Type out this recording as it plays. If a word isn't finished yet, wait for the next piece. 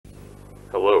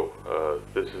Hello,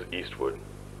 this is Eastwood,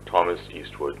 Thomas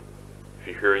Eastwood. If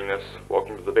you're hearing this,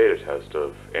 welcome to the beta test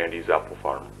of Andy's Apple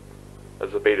Farm.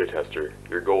 As a beta tester,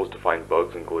 your goal is to find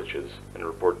bugs and glitches and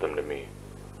report them to me.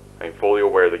 I am fully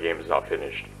aware the game is not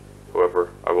finished.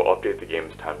 However, I will update the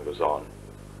game as time goes on.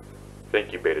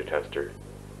 Thank you, beta tester.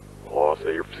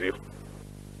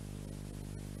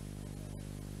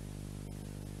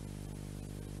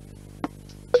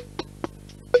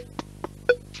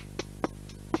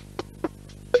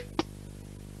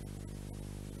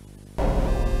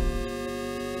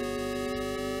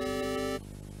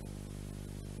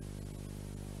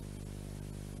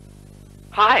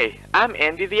 Hi, I'm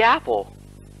Andy the Apple.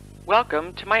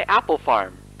 Welcome to my apple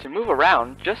farm. To move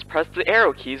around, just press the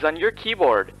arrow keys on your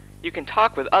keyboard. You can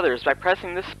talk with others by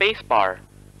pressing the space bar.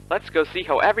 Let's go see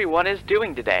how everyone is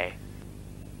doing today.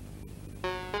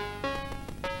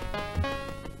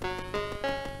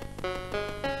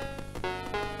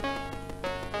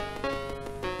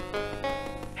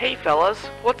 Hey fellas,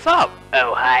 what's up?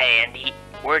 Oh, hi, Andy.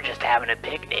 We're just having a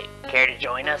picnic. Care to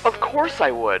join us? Of course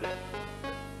I would.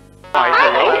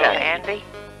 Hello, Ken. Andy.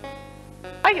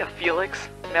 Hiya, Felix,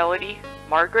 Melody,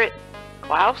 Margaret,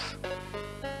 Klaus.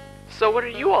 So what are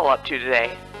you all up to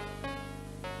today?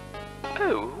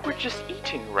 Oh, we're just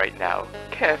eating right now.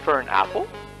 Care for an apple?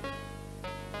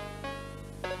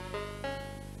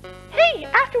 Hey,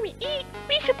 after we eat,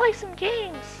 we should play some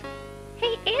games.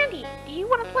 Hey, Andy, do you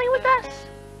want to play with us?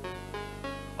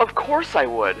 Of course I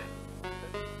would.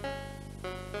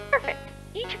 Perfect.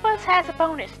 Each of us has a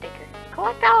bonus sticker.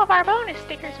 Collect all of our bonus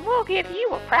stickers and we'll give you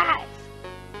a prize.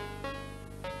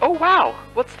 Oh wow,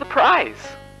 what's the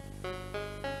prize?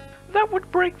 That would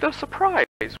break the surprise,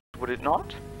 would it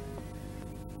not?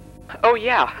 Oh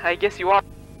yeah, I guess you are.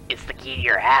 It's the key to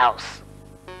your house.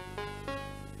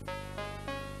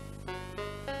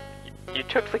 You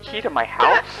took the key to my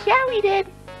house? Yeah, we did.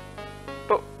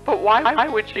 But why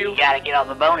would you? You gotta get all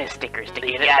the bonus stickers to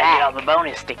get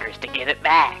it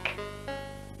back.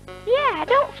 Yeah,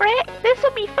 don't fret.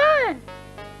 This'll be fun.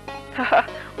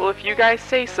 Well, if you guys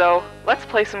say so, let's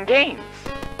play some games.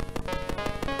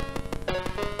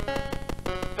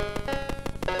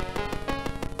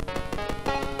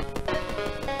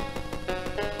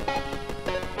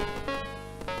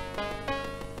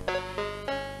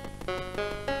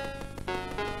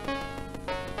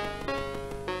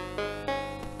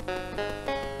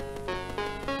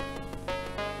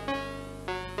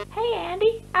 Hey,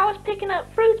 Andy, I was picking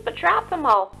up fruits but dropped them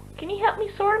all. Can you help me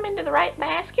sort them into the right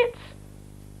baskets?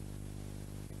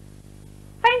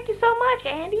 Thank you so much,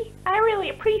 Andy. I really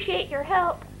appreciate your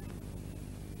help.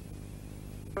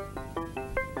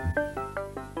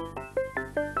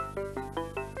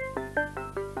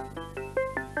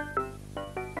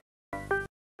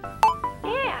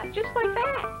 Yeah, just like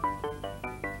that.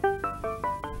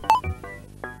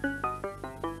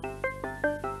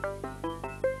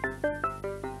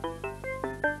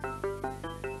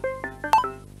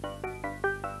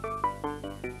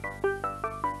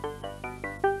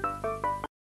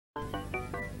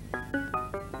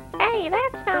 Hey,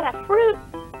 that's not a fruit.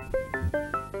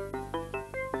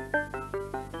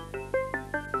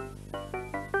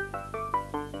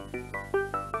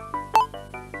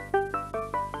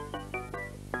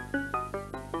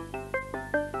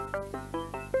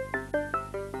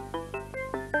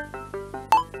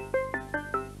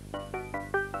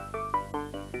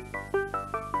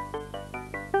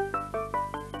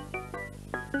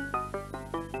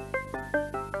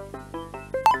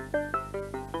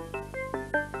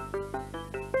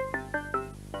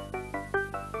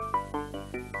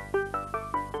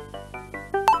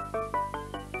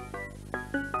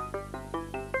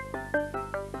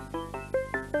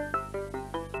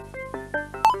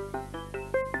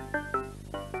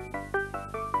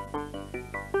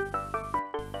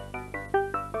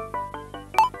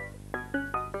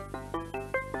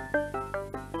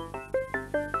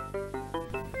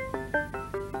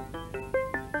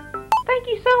 Thank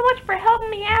you so much for helping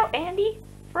me out, Andy.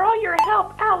 For all your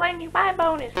help, I'll lend you my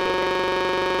bonus sticker.